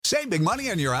Save big money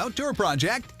on your outdoor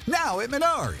project now at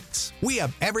Menards. We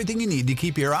have everything you need to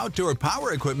keep your outdoor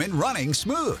power equipment running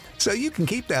smooth so you can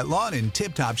keep that lawn in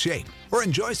tip-top shape or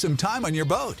enjoy some time on your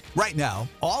boat. Right now,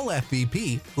 all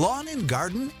FVP, lawn and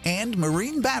garden, and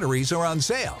marine batteries are on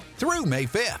sale through May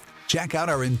 5th. Check out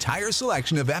our entire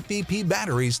selection of FVP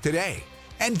batteries today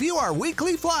and view our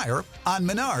weekly flyer on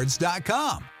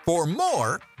Menards.com for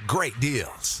more great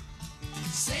deals.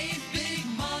 Save big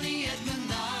money at Menards.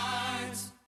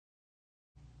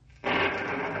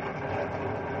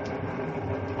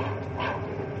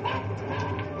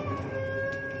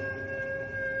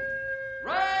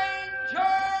 Ranger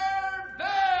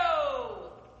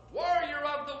Bill, warrior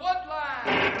of the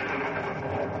woodland.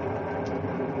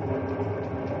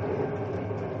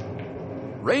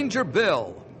 Ranger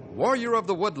Bill, warrior of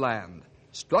the woodland,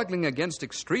 struggling against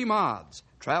extreme odds,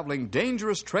 traveling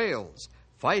dangerous trails,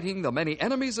 fighting the many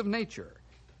enemies of nature.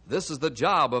 This is the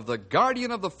job of the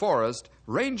guardian of the forest,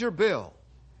 Ranger Bill.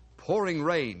 Pouring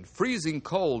rain, freezing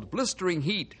cold, blistering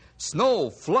heat, snow,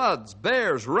 floods,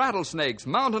 bears, rattlesnakes,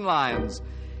 mountain lions.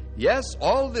 Yes,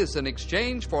 all this in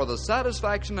exchange for the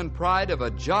satisfaction and pride of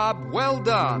a job well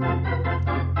done.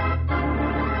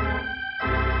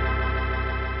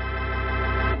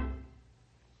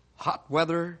 Hot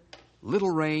weather,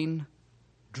 little rain,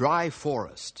 dry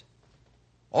forest.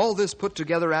 All this put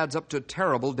together adds up to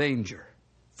terrible danger.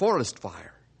 Forest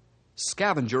fire,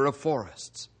 scavenger of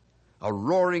forests, a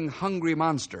roaring, hungry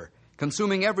monster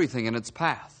consuming everything in its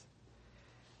path.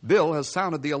 Bill has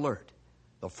sounded the alert.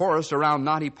 The forest around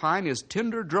Knotty Pine is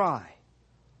tinder dry.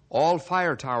 All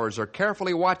fire towers are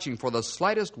carefully watching for the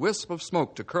slightest wisp of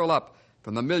smoke to curl up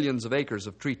from the millions of acres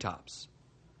of treetops.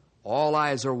 All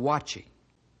eyes are watching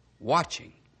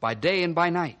by day and by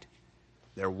night.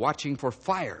 They're watching for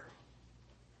fire.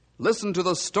 Listen to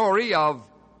the story of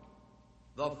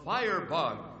the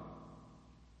firebug.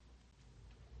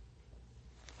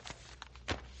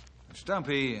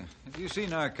 Stumpy, have you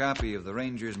seen our copy of the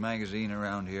Rangers magazine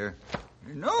around here?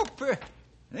 Nope. There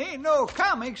ain't no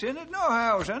comics in it,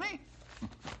 nohow, sonny.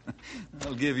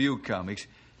 I'll give you comics.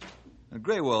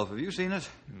 Grey Wolf, have you seen it?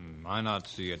 I not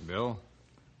see it, Bill.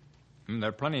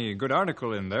 There plenty good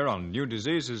article in there on new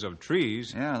diseases of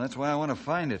trees. Yeah, that's why I want to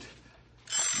find it.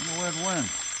 I wonder where it went.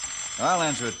 I'll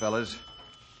answer it, fellas.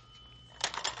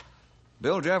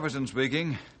 Bill Jefferson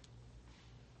speaking.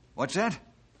 What's that?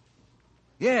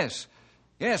 Yes,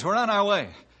 we're on our way.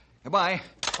 Goodbye.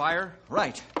 Fire?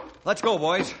 Right. Let's go,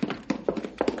 boys.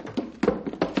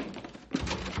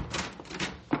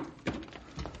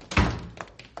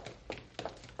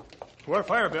 Where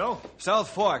fire, Bill? South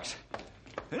Forks.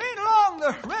 It ain't along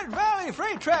the Red Valley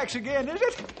freight tracks again, is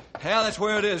it? Yeah, that's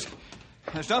where it is.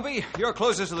 Stumpy, you're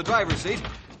closest to the driver's seat.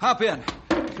 Hop in.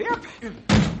 Yep.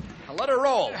 Now let her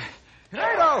roll.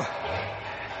 Righto.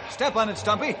 Step on it,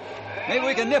 Stumpy. Maybe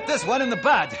we can nip this one in the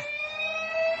bud.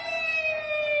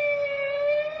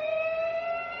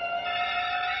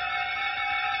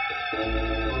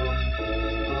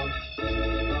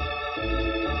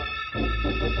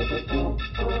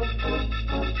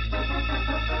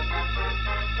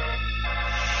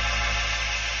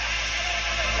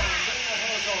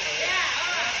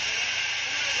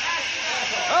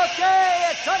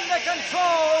 Okay, it's under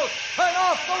control. Turn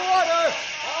off the water.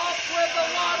 Off with the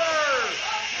water!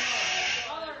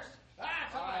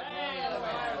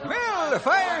 Well, the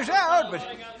fire's out, but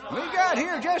we got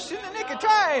here just in the nick of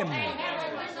time.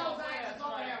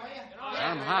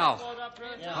 Somehow.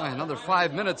 Another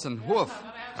 5 minutes and woof.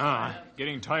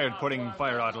 Getting tired putting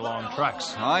fire out along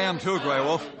tracks. I am too, Grey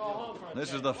Wolf.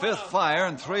 This is the 5th fire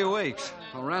in 3 weeks.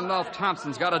 Well, Randolph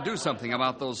Thompson's got to do something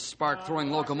about those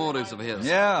spark-throwing locomotives of his.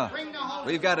 Yeah.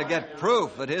 We've got to get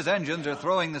proof that his engines are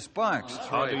throwing the sparks.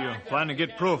 How do you plan to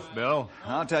get proof, Bill?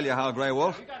 I'll tell you how, Grey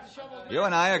Wolf. You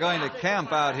and I are going to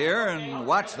camp out here and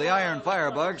watch the iron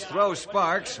firebugs throw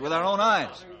sparks with our own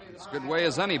eyes. It's a good way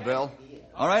as any, Bill.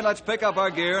 All right, let's pick up our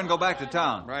gear and go back to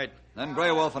town. Right. Then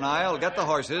Grey Wolf and I will get the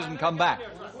horses and come back.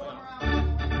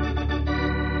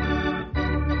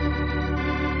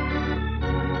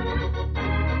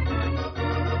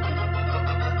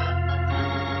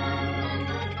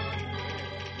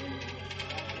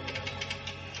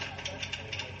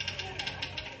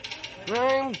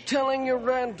 I'm telling you,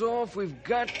 Randolph, we've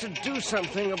got to do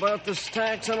something about the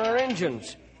stacks on our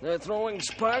engines. They're throwing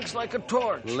sparks like a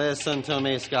torch. Listen to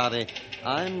me, Scotty.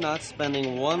 I'm not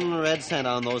spending 1 red cent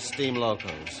on those steam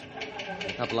locos. In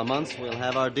a couple of months, we'll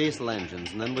have our diesel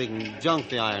engines, and then we can junk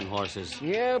the iron horses.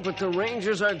 Yeah, but the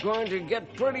Rangers are going to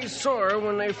get pretty sore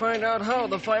when they find out how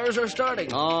the fires are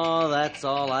starting. Oh, that's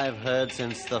all I've heard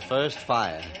since the first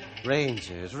fire.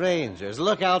 Rangers, Rangers.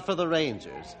 Look out for the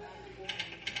Rangers.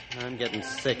 I'm getting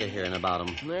sick of hearing about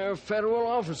them. They're federal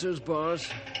officers, boss.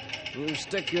 You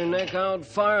stick your neck out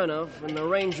far enough, and the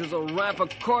Rangers will wrap a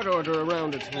court order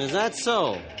around it. Is that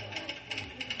so?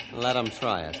 Let them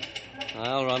try it.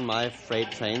 I'll run my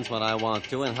freight trains when I want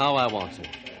to and how I want to.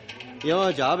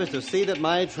 Your job is to see that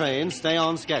my trains stay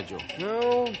on schedule.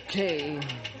 Okay,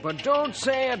 but don't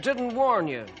say I didn't warn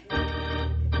you.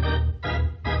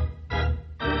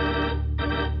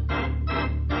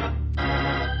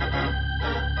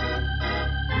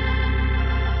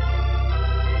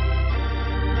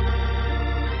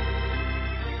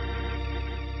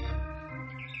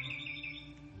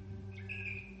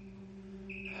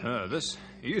 This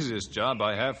easiest job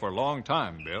I have for a long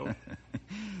time, Bill.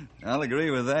 I'll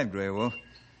agree with that, Grey Wolf.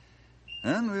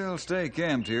 And we'll stay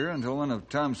camped here until one of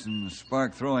Thompson's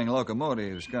spark-throwing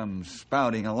locomotives comes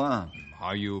spouting along.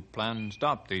 How you plan to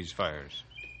stop these fires?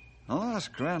 I'll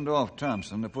ask Randolph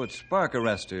Thompson to put spark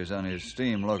arresters on his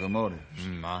steam locomotives.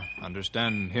 I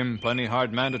understand him plenty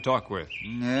hard man to talk with.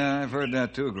 Yeah, I've heard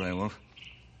that too, Grey Wolf.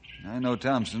 I know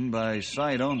Thompson by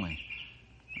sight only.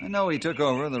 I know he took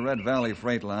over the Red Valley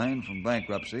freight line from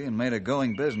bankruptcy and made a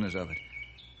going business of it.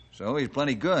 So he's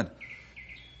plenty good.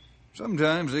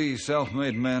 Sometimes these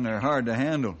self-made men are hard to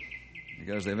handle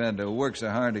because they've had to work so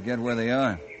hard to get where they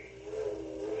are.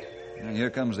 And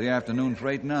here comes the afternoon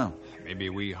freight now.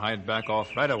 Maybe we hide back off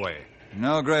right away.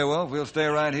 No, Grey Wolf, we'll stay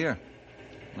right here.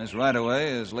 This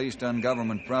right-of-way is leased on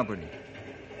government property.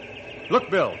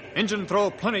 Look, Bill, engine throw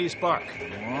plenty spark.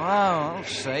 Wow, I'll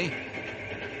say.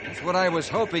 That's what I was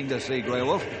hoping to see, Grey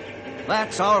Wolf.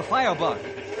 That's our firebug.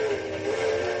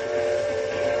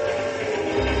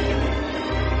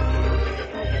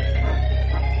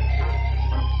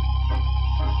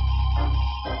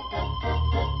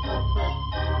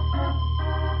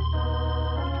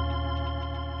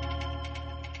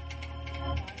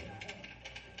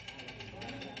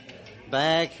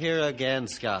 Back here again,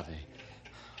 Scotty.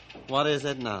 What is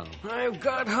it now? I've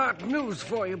got hot news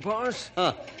for you, boss.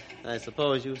 Huh. I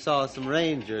suppose you saw some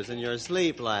Rangers in your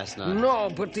sleep last night.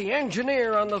 No, but the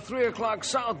engineer on the 3 o'clock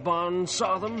southbound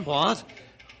saw them. What?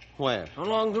 Where?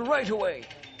 Along the right-of-way.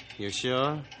 You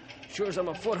sure? Sure as I'm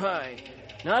a foot high.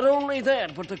 Not only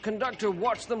that, but the conductor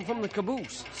watched them from the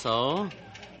caboose. So?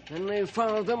 Then they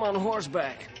followed them on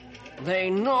horseback.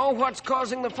 They know what's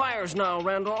causing the fires now,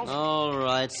 Randolph. All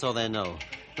right, so they know.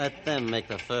 Let them make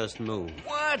the first move.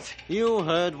 What? You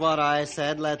heard what I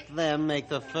said. Let them make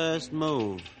the first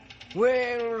move.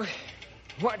 Well,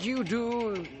 what you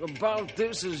do about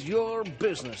this is your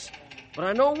business. But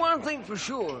I know one thing for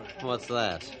sure. What's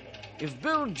that? If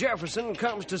Bill Jefferson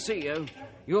comes to see you,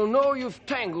 you'll know you've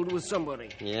tangled with somebody.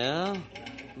 Yeah?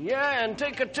 Yeah, and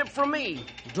take a tip from me.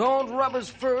 Don't rub his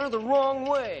fur the wrong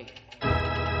way.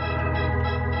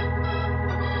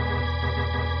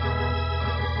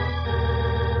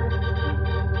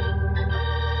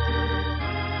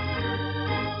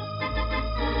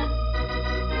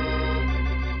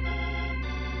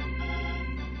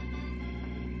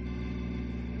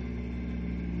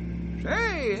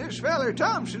 Say, this feller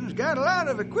Thompson's got a lot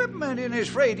of equipment in his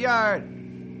freight yard.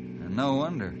 And no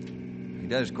wonder. He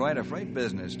does quite a freight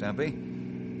business, Stumpy.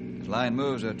 His line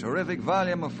moves a terrific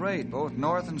volume of freight, both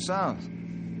north and south.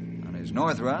 On his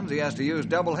north runs, he has to use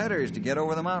double headers to get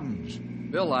over the mountains.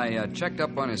 Bill, I checked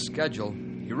up on his schedule.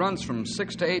 He runs from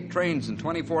 6 to 8 trains in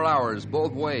 24 hours,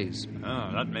 both ways.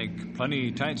 Oh, that make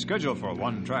plenty tight schedule for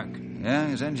one track. Yeah,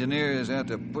 his engineers have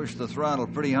to push the throttle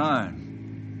pretty hard.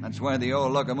 That's why the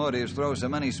old locomotives throw so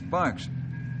many sparks.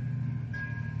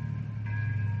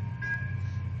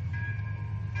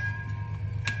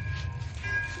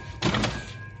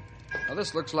 Now,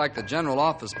 this looks like the general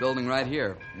office building right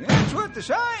here. That's what the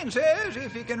sign says,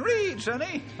 if you can read,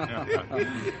 Sonny.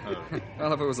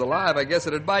 Well, if it was alive, I guess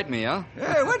it'd bite me, huh?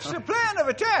 Hey, what's the plan of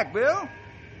attack, Bill?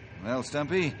 Well,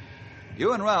 Stumpy,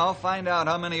 you and Ralph find out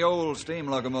how many old steam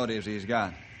locomotives he's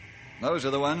got. Those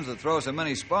are the ones that throw so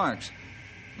many sparks.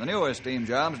 The newer steam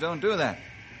jobs don't do that.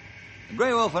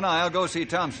 Grey Wolf and I'll go see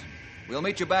Thompson. We'll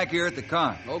meet you back here at the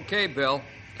car. Okay, Bill.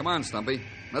 Come on, Stumpy.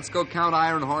 Let's go count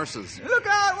iron horses. Look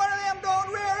out, one of them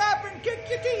don't rear up and kick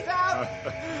your teeth out.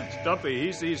 Stumpy,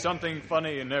 he sees something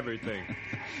funny in everything.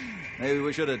 Maybe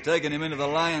we should have taken him into the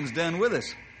lion's den with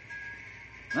us.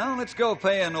 Now let's go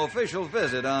pay an official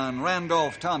visit on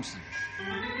Randolph Thompson.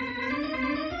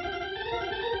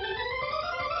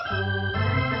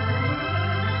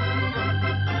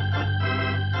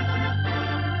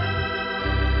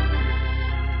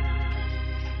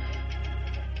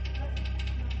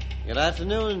 Good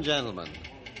afternoon, gentlemen.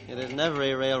 It isn't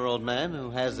every railroad man who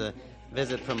has a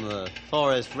visit from the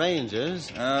Forest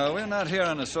Rangers. We're not here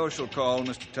on a social call,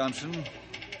 Mr. Thompson.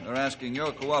 We're asking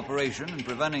your cooperation in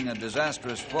preventing a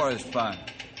disastrous forest fire.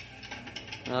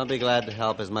 I'll be glad to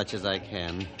help as much as I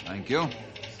can. Thank you.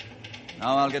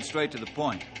 Now I'll get straight to the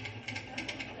point.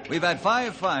 We've had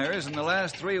 5 fires in the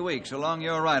last 3 weeks along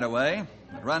your right-of-way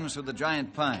that runs through the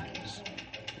giant pines.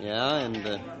 Yeah,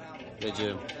 and did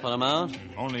you put them out?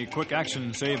 Only quick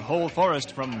action saved whole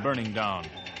forest from burning down.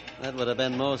 That would have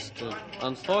been most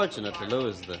unfortunate to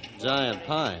lose the giant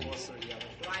pines.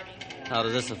 How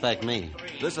does this affect me?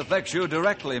 This affects you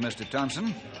directly, Mr.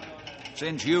 Thompson.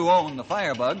 Since you own the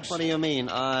firebugs. What do you mean,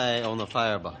 I own the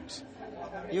firebugs?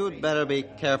 You'd better be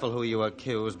careful who you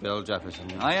accuse, Bill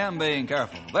Jefferson. I am being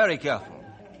careful, very careful.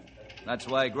 That's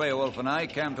why Grey Wolf and I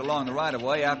camped along the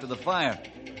right-of-way after the fire,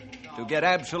 to get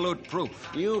absolute proof.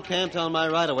 You camped on my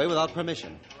right-of-way without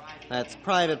permission. That's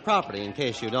private property, in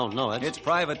case you don't know it. It's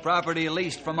private property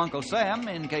leased from Uncle Sam,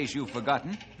 in case you've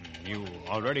forgotten. You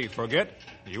already forget?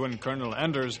 You and Colonel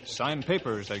Enders signed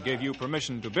papers that gave you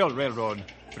permission to build railroad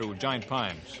through giant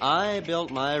pines. I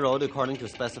built my road according to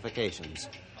specifications.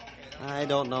 I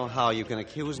don't know how you can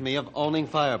accuse me of owning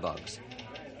firebugs.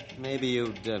 Maybe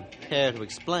you'd care to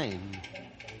explain.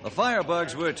 The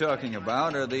firebugs we're talking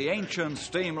about are the ancient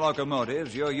steam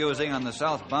locomotives you're using on the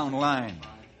southbound line.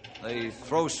 They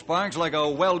throw sparks like a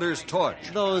welder's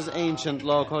torch. Those ancient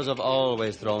locos have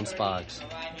always thrown sparks.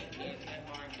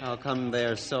 How come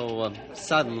they're so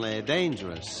suddenly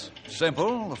dangerous?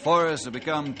 Simple. The forests have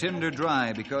become tinder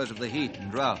dry because of the heat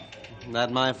and drought. That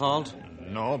my fault?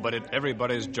 No, but it's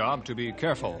everybody's job to be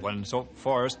careful when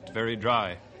forest very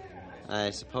dry. I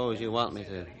suppose you want me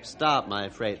to stop my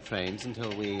freight trains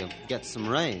until we get some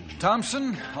rain.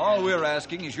 Thompson, all we're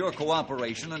asking is your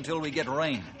cooperation until we get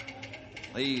rain.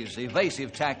 These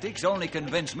evasive tactics only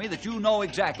convince me that you know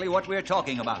exactly what we're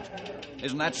talking about.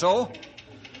 Isn't that so?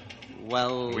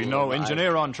 Well, We know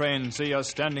engineer on train see us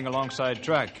standing alongside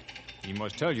track. He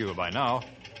must tell you by now.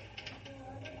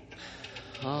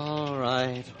 All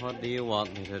right. What do you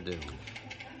want me to do?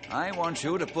 I want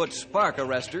you to put spark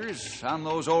arresters on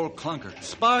those old clunkers.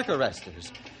 Spark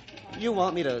arresters? You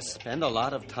want me to spend a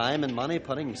lot of time and money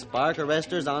putting spark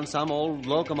arresters on some old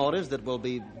locomotives that will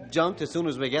be junked as soon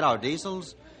as we get our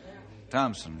diesels?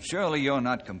 Thompson, surely you're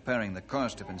not comparing the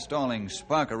cost of installing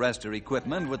spark arrestor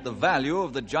equipment with the value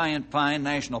of the Giant Pine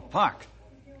National Park.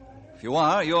 If you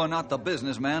are, you're not the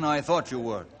businessman I thought you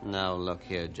were. Now, look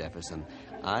here, Jefferson.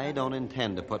 I don't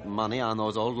intend to put money on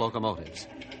those old locomotives.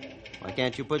 Why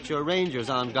can't you put your rangers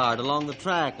on guard along the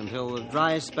track until the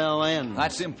dry spell ends?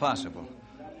 That's impossible.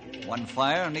 One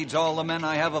fire needs all the men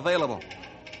I have available.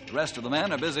 The rest of the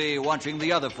men are busy watching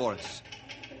the other forests.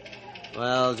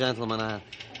 Well, gentlemen,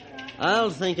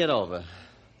 I'll think it over.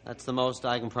 That's the most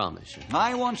I can promise you.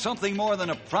 I want something more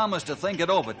than a promise to think it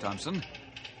over, Thompson.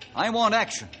 I want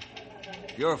action.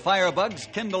 If your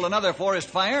firebugs kindle another forest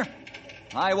fire,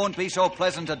 I won't be so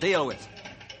pleasant to deal with.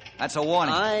 That's a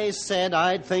warning. I said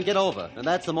I'd think it over, and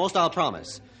that's the most I'll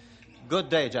promise. Good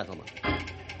day, gentlemen.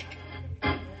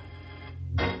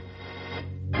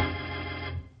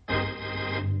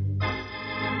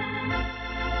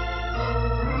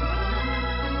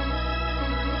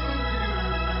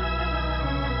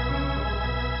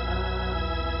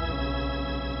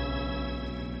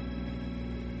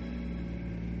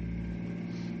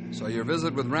 So your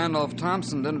visit with Randolph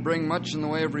Thompson didn't bring much in the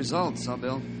way of results, huh,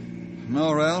 Bill?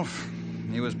 No, Ralph.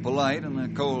 He was polite in a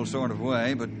cold sort of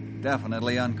way, but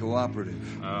definitely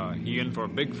uncooperative. He in for a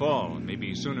big fall.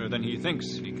 Maybe sooner than he thinks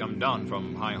he come down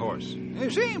from high horse.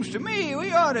 It seems to me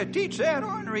we ought to teach that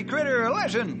ornery critter a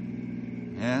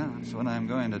lesson. Yeah, that's what I'm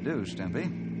going to do,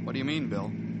 Stimpy. What do you mean,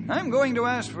 Bill? I'm going to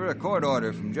ask for a court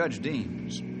order from Judge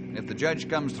Deems. If the judge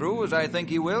comes through, as I think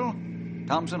he will,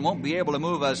 Thompson won't be able to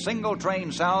move a single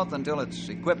train south until it's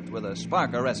equipped with a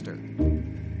spark arrestor.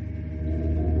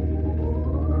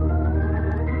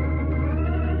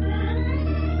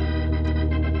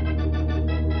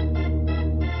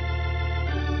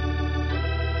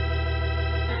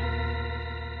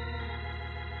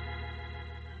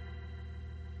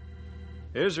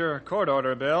 Here's your court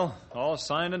order, Bill. All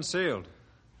signed and sealed.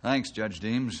 Thanks, Judge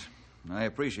Deems. I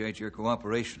appreciate your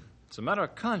cooperation. It's a matter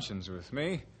of conscience with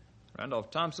me. Randolph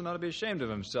Thompson ought to be ashamed of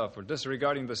himself for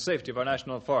disregarding the safety of our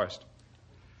national forest.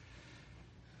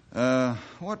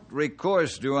 What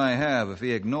recourse do I have if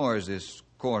he ignores this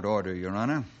court order, Your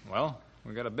Honor? Well,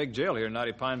 we got a big jail here in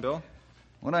Knotty Pine, Bill.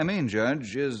 What I mean,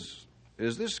 Judge, is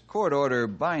this court order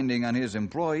binding on his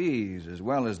employees as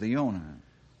well as the owner?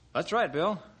 That's right,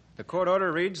 Bill. The court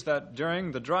order reads that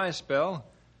during the dry spell,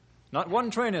 not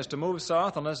one train is to move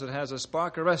south unless it has a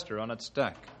spark arrestor on its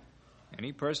stack.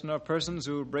 Any person or persons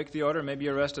who break the order may be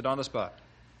arrested on the spot.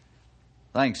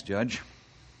 Thanks, Judge.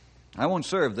 I won't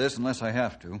serve this unless I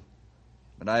have to.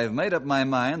 But I've made up my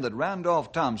mind that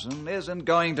Randolph Thompson isn't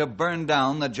going to burn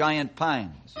down the giant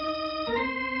pines.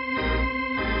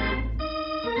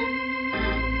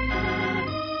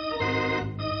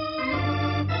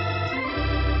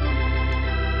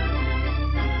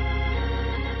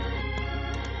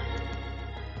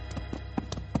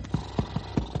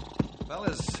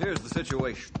 Fellas, here's the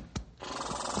situation.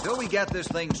 Until we get this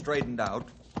thing straightened out,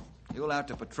 you'll have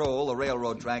to patrol the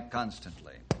railroad track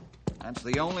constantly. That's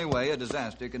the only way a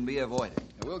disaster can be avoided.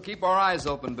 We'll keep our eyes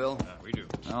open, Bill. We do.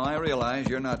 Now, I realize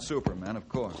you're not Superman, of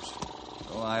course.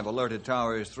 So I've alerted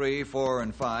Towers 3, 4,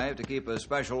 and 5 to keep a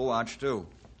special watch, too.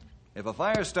 If a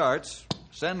fire starts,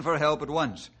 send for help at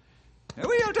once.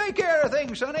 We'll take care of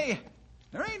things, Sonny.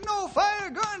 There ain't no fire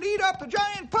going to eat up the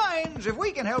giant pines if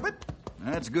we can help it.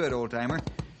 That's good, old-timer.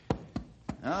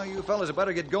 Now, you fellas had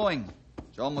better get going.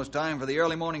 It's almost time for the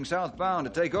early morning southbound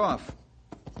to take off.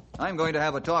 I'm going to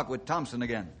have a talk with Thompson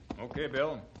again. Okay,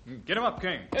 Bill. Get him up,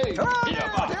 King. Hey, Come on, get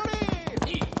now, up.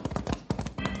 Tilly!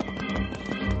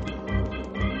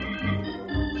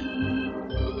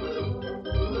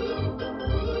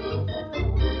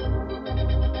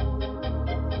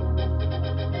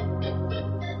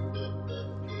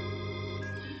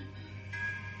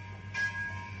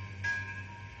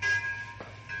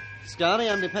 Scotty,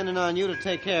 I'm depending on you to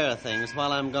take care of things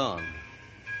while I'm gone.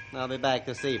 I'll be back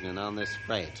this evening on this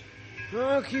freight.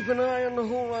 I'll keep an eye on the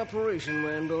whole operation,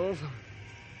 Randolph.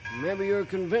 Maybe you're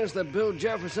convinced that Bill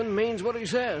Jefferson means what he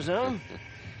says, huh?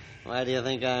 Why do you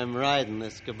think I'm riding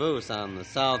this caboose on the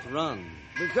South Run?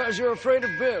 Because you're afraid of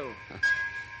Bill.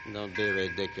 Don't be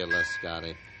ridiculous,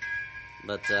 Scotty.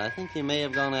 But I think he may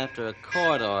have gone after a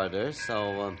court order,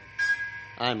 so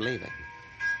I'm leaving.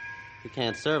 You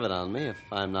can't serve it on me if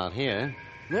I'm not here.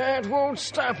 That won't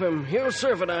stop him. He'll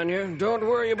serve it on you. Don't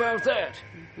worry about that.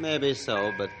 Maybe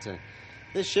so, but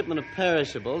this shipment of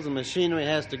perishables and machinery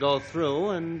has to go through,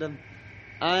 and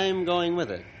I'm going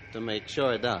with it to make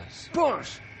sure it does.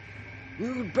 Boss,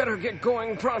 you'd better get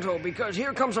going pronto, because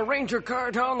here comes a ranger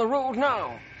car down the road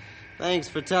now. Thanks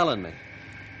for telling me.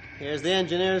 Here's the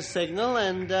engineer's signal,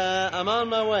 and I'm on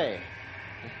my way.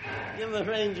 Give the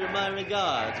ranger my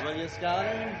regards, will you,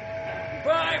 Scotty?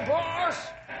 Bye, boss.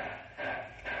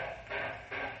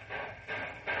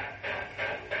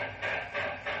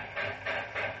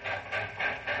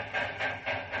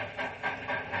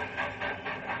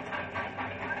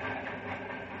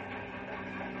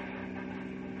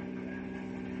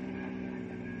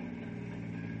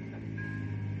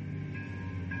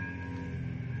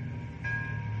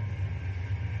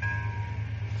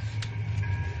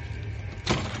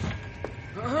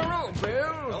 Hello,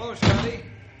 Bill. Hello, Scotty.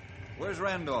 Where's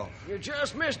Randolph? You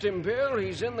just missed him, Bill.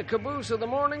 He's in the caboose of the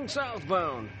morning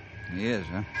southbound. He is,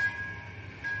 huh?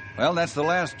 Well, that's the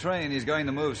last train he's going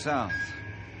to move south.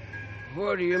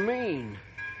 What do you mean?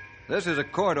 This is a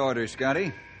court order,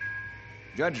 Scotty.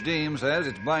 Judge Deem says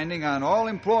it's binding on all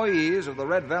employees of the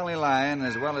Red Valley Line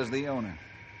as well as the owner.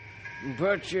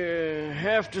 But you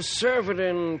have to serve it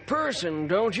in person,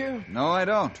 don't you? No, I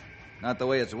don't. Not the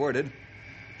way it's worded.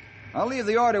 I'll leave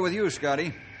the order with you,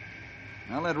 Scotty.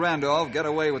 I'll let Randolph get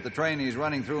away with the train he's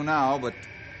running through now, but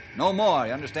no more,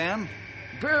 you understand?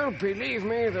 Bill, believe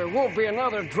me, there won't be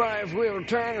another drive-wheel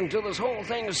turn until this whole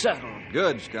thing is settled.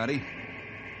 Good, Scotty.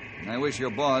 I wish your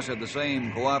boss had the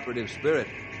same cooperative spirit.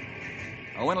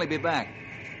 Now, when'll he be back?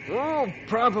 Oh,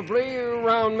 probably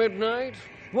around midnight.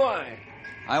 Why?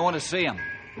 I want to see him.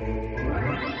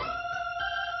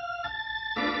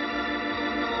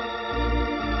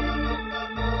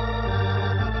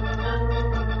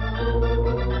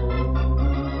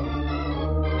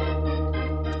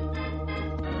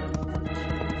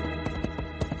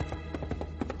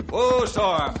 Whoa,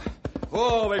 Storm.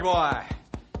 Whoa, big boy.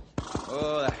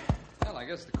 Oh, Well, I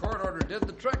guess the court order did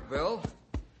the trick, Bill.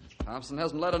 Thompson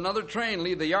hasn't let another train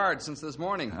leave the yard since this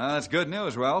morning. that's good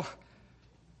news, Ralph.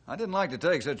 I didn't like to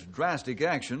take such drastic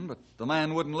action, but the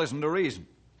man wouldn't listen to reason.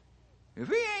 If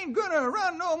he ain't gonna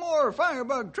run no more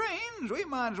firebug trains, we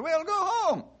might as well go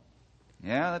home.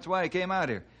 Yeah, that's why he came out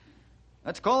here.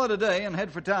 Let's call it a day and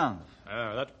head for town.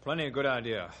 That's plenty a good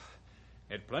idea.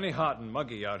 It's plenty hot and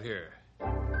muggy out here.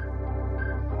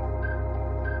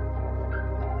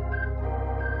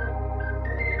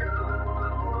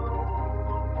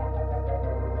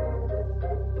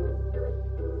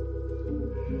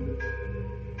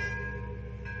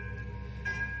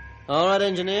 All right,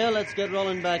 engineer, let's get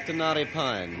rolling back to Knotty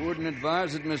Pine. Wouldn't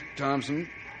advise it, Mr. Thompson.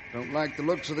 Don't like the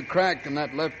looks of the crack in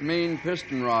that left main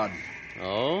piston rod.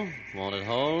 Oh? Won't it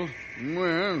hold?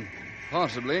 Well,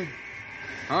 possibly.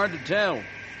 Hard to tell.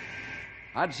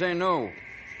 I'd say no.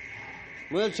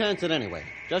 We'll chance it anyway.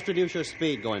 Just reduce your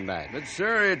speed going back. But,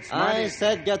 sir, it's I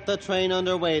said get the train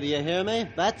underway. Do you hear me?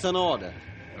 That's an order.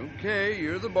 Okay,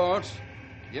 you're the boss.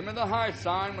 Give me the high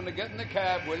sign when they get in the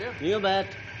cab, will you? You bet.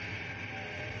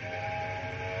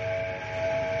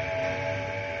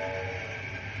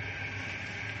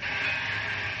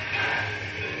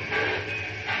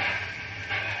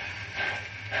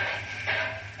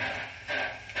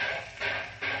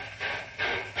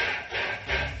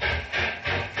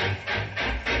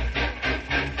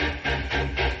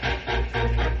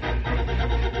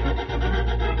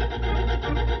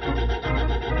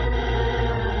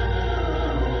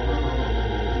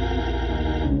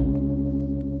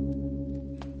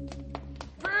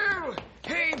 Bill!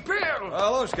 Hey, Bill!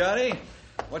 Hello, Scotty.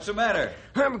 What's the matter?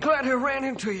 I'm glad I ran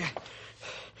into you.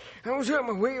 I was on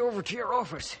my way over to your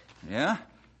office. Yeah?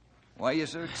 Why are you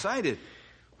so excited?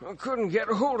 I couldn't get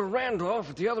a hold of Randolph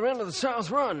at the other end of the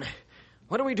South Run.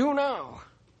 What do we do now?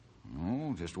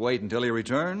 Oh, just wait until he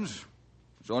returns.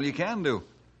 That's all you can do.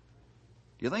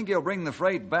 Do you think he'll bring the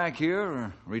freight back here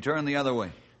or return the other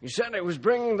way? You said I was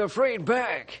bringing the freight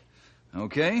back.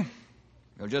 Okay.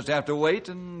 You'll just have to wait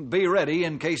and be ready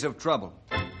in case of trouble.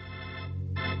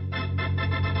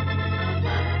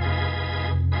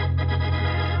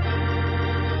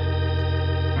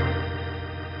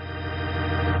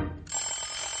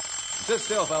 Sit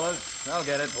still, fellas. I'll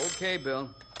get it. Okay, Bill.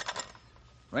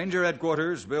 Ranger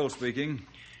headquarters, Bill speaking.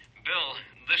 Bill,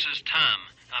 this is Tom.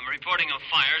 I'm reporting a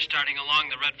fire starting along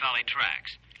the Red Valley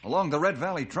tracks, Along the Red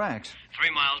Valley tracks, 3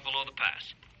 miles below the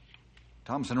pass.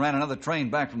 Thompson ran another train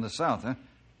back from the south, huh?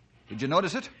 Did you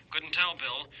notice it? Couldn't tell,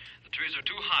 Bill. The trees are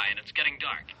too high and it's getting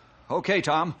dark. Okay,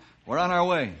 Tom. We're on our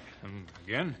way.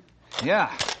 Again?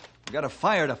 Yeah. We got a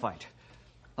fire to fight.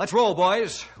 Let's roll,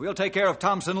 boys. We'll take care of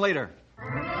Thompson later.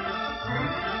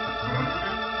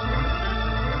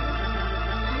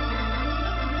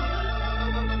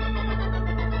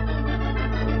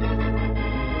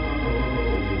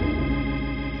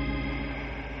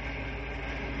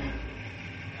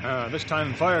 This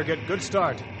time fire get good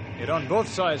start. Hit on both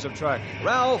sides of track.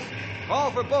 Ralph,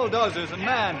 call for bulldozers and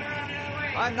man.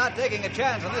 I'm not taking a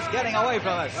chance on this getting away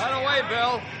from us. Right away,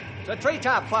 Bill. It's a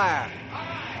treetop fire.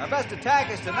 Our best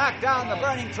attack is to knock down the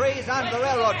burning trees onto the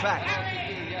railroad tracks.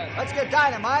 Let's get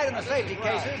dynamite in the safety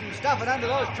cases and stuff it under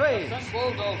those trees. Send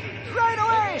bulldozers. Right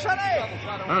away, Sonny!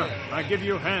 I give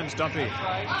you hands, Dumpy.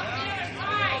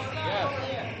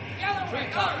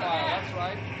 Treetop fire, that's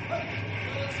right.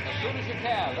 As soon as you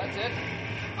can, that's it.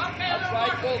 That's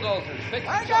right, bulldozers. Fix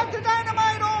I got the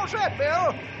dynamite all set,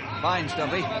 Bill. Fine,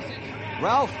 Stumpy.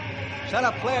 Ralph, set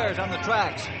up flares on the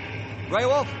tracks. Grey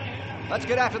Wolf, let's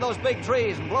get after those big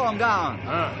trees and blow them down.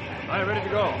 I'm ready to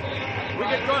go. We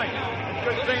get going.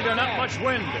 Good thing there's not much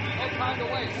wind. No time to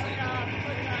waste.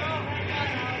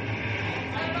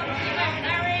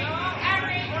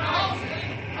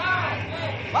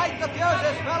 Light the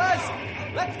fuses, fellas.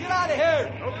 Let's get out of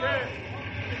here. Okay,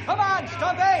 Come on,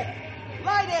 Stumpy.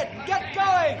 Light it and get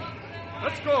going.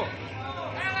 let's go.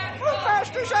 Move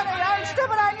faster, Sonny. I'm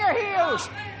stepping on your heels.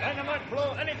 Dynamite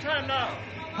blow any time now.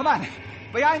 Come on.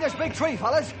 Behind this big tree,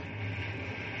 fellas.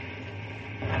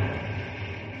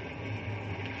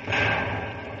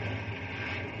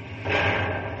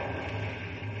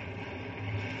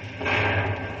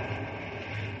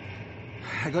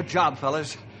 Good job,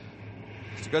 fellas.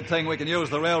 It's a good thing we can use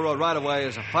the railroad right-of-way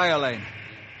as a fire lane.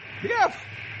 Yep.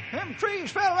 Them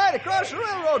trees fell right across the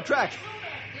railroad track.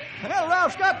 Well,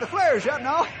 Ralph's got the flares up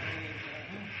now.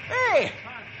 Hey,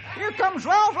 here comes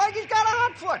Ralph like he's got a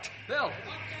hot foot. Bill,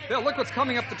 look what's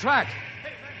coming up the track.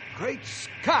 Great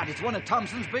Scott, it's one of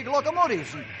Thompson's big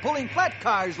locomotives and pulling flat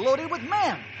cars loaded with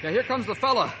men. Yeah, here comes the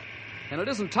fella. And it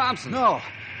isn't Thompson. No,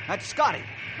 that's Scotty.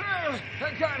 I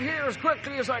got here as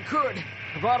quickly as I could.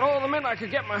 I brought all the men I could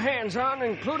get my hands on,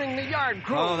 including the yard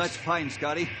crews. Oh, that's fine,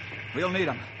 Scotty. We'll need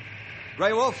them.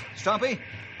 Grey Wolf, Stumpy,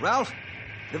 Ralph,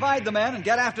 divide the men and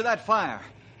get after that fire.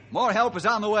 More help is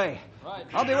on the way. Right.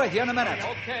 I'll be with you in a minute.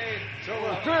 Okay.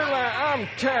 Bill, I'm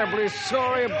terribly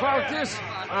sorry about this.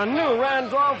 I knew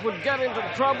Randolph would get into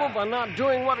trouble by not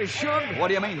doing what he should. What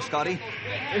do you mean, Scotty?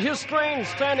 His train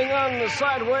standing on the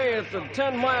sideway at the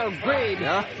 10-mile grade.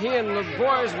 Yeah? He and the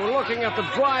boys were looking at the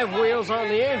drive wheels on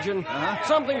the engine. Uh-huh.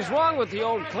 Something's wrong with the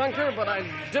old clunker, but I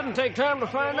didn't take time to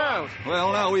find out.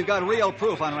 Well, now we've got real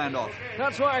proof on Randolph.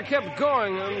 That's why I kept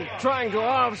going and trying to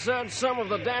offset some of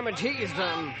the damage he's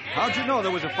done. How'd you know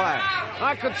there was a fire?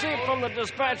 I could see it from the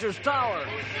dispatcher's tower.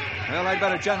 Well, I'd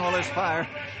better general this fire.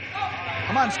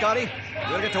 Come on, Scotty.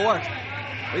 We'll get to work.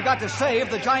 We've got to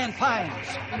save the giant pines.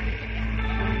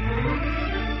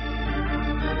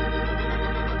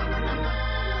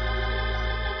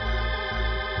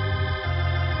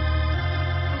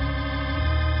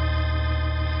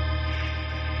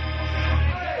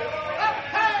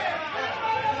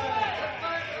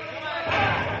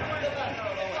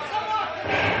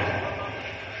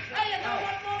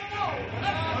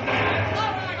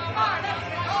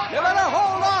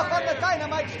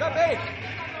 right, Stumpy.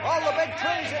 All the big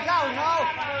trees are down now.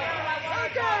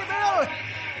 Okay, Bill.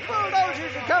 The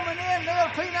bulldozers are coming in. They'll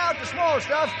clean out the small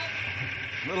stuff.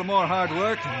 A little more hard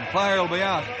work, and the fire will be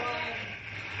out.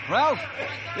 Ralph,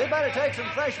 you better take some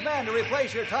fresh men to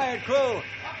replace your tired crew.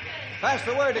 Pass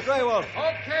the word to Grey Wolf.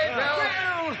 Okay, Bill.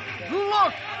 Bill,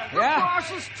 look! The Yeah?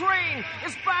 boss's train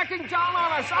is backing down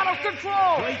on us, out of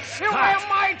control. Great Here Scott. I am,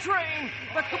 my train.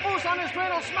 The caboose on his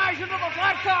train will smash into the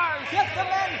flat cars. Get the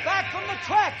men back from the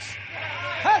tracks.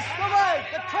 Pass the word.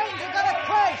 The trains are going to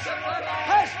crash.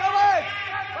 Pass the word.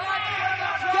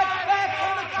 Get back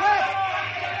from the track.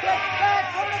 Get back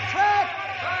from the track.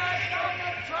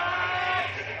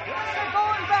 They're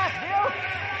going back, Bill.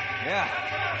 Yeah,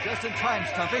 just in time,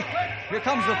 Stumpy. Here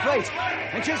comes the freight,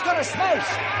 and she's going to smash.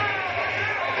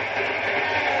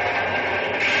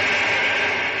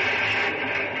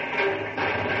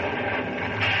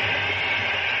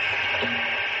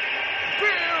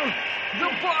 Bill, the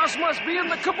boss must be in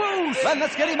the caboose. Then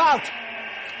let's get him out.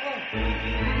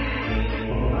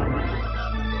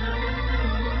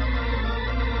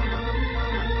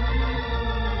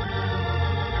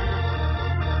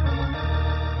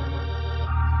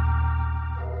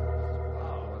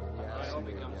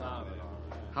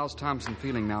 How's Thompson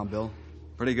feeling now, Bill?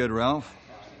 Pretty good, Ralph.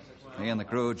 He and the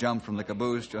crew jumped from the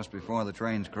caboose just before the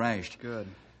trains crashed. Good.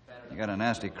 He got a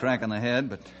nasty crack on the head,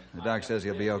 but the doc says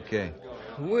he'll be okay.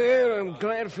 Well, I'm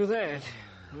glad for that.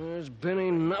 There's been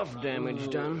enough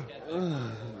damage done.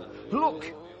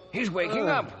 Look, he's waking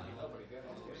up.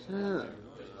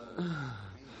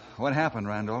 What happened,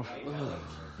 Randolph?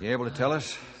 You able to tell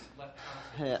us?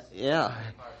 Yeah.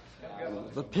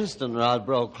 The piston rod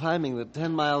broke climbing the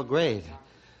 10-mile grade.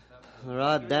 The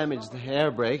rod damaged the air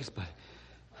brakes, but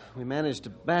we managed to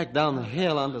back down the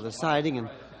hill onto the siding and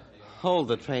hold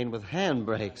the train with hand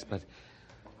brakes, but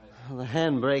the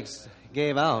hand brakes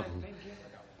gave out. And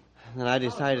then I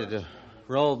decided to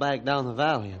roll back down the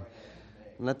valley and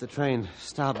let the train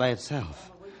stop by itself.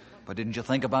 But didn't you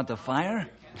think about the fire?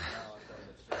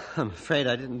 I'm afraid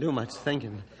I didn't do much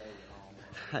thinking.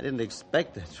 I didn't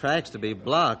expect the tracks to be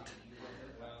blocked.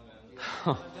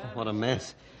 Oh, what a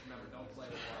mess.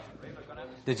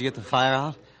 Did you get the fire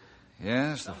out?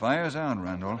 Yes, the fire's out,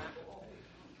 Randolph.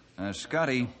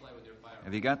 Scotty,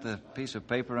 have you got the piece of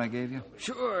paper I gave you?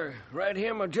 Sure, right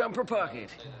here in my jumper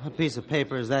pocket. What piece of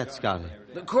paper is that, Scotty?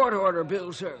 The court order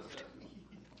Bill served.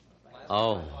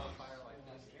 Oh.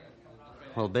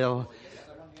 Well, Bill,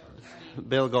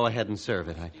 go ahead and serve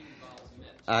it.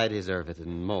 I deserve it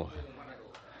and more.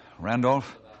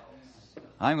 Randolph,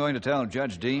 I'm going to tell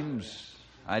Judge Deems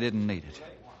I didn't need it.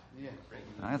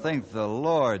 I think the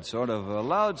Lord sort of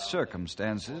allowed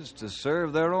circumstances to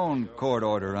serve their own court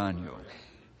order on you.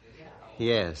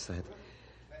 Yes,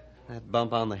 that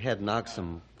bump on the head knocked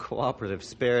some cooperative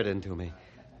spirit into me.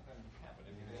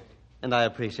 And I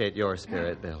appreciate your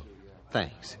spirit, Bill.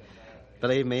 Thanks.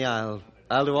 Believe me, I'll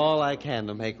do all I can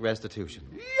to make restitution.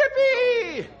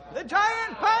 Yippee! The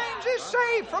Giant Pines is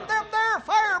safe from them there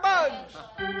firebugs!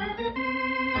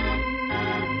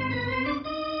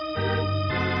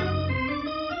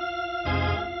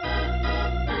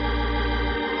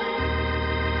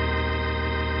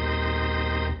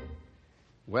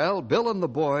 Well, Bill and the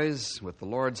boys, with the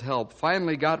Lord's help,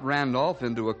 finally got Randolph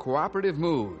into a cooperative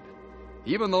mood,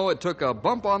 even though it took a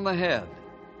bump on the head.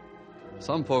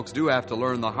 Some folks do have to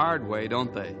learn the hard way,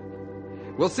 don't they?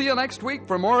 We'll see you next week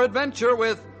for more adventure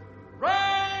with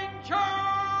Ranger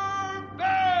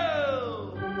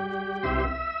Bill!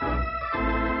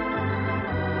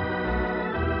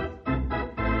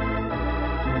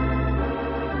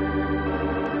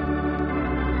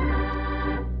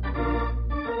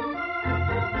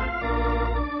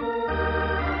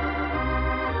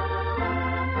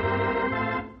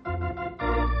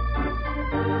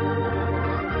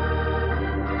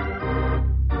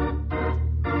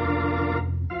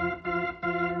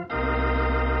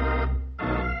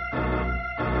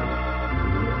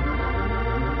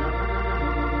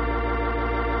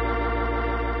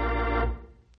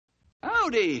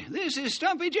 Howdy, this is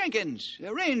Stumpy Jenkins,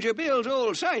 Ranger Bill's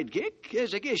old sidekick,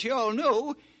 as I guess you all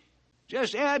know.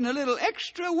 Just adding a little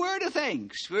extra word of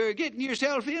thanks for getting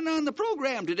yourself in on the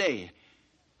program today.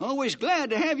 Always glad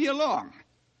to have you along.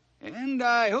 And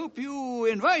I hope you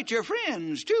invite your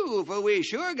friends, too, for we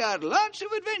sure got lots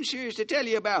of adventures to tell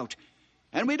you about.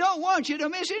 And we don't want you to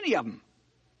miss any of them.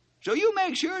 So you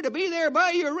make sure to be there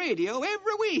by your radio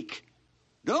every week.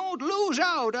 Don't lose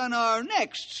out on our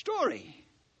next story.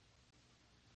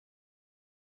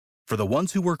 For the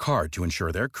ones who work hard to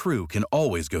ensure their crew can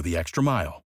always go the extra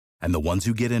mile, and the ones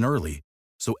who get in early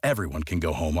so everyone can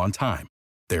go home on time,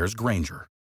 there's Grainger,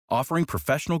 offering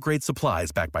professional-grade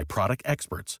supplies backed by product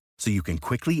experts so you can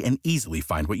quickly and easily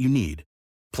find what you need.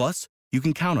 Plus, you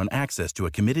can count on access to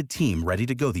a committed team ready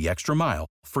to go the extra mile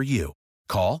for you.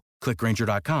 Call, click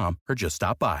Grainger.com, or just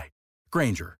stop by.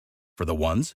 Grainger, for the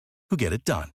ones who get it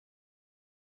done.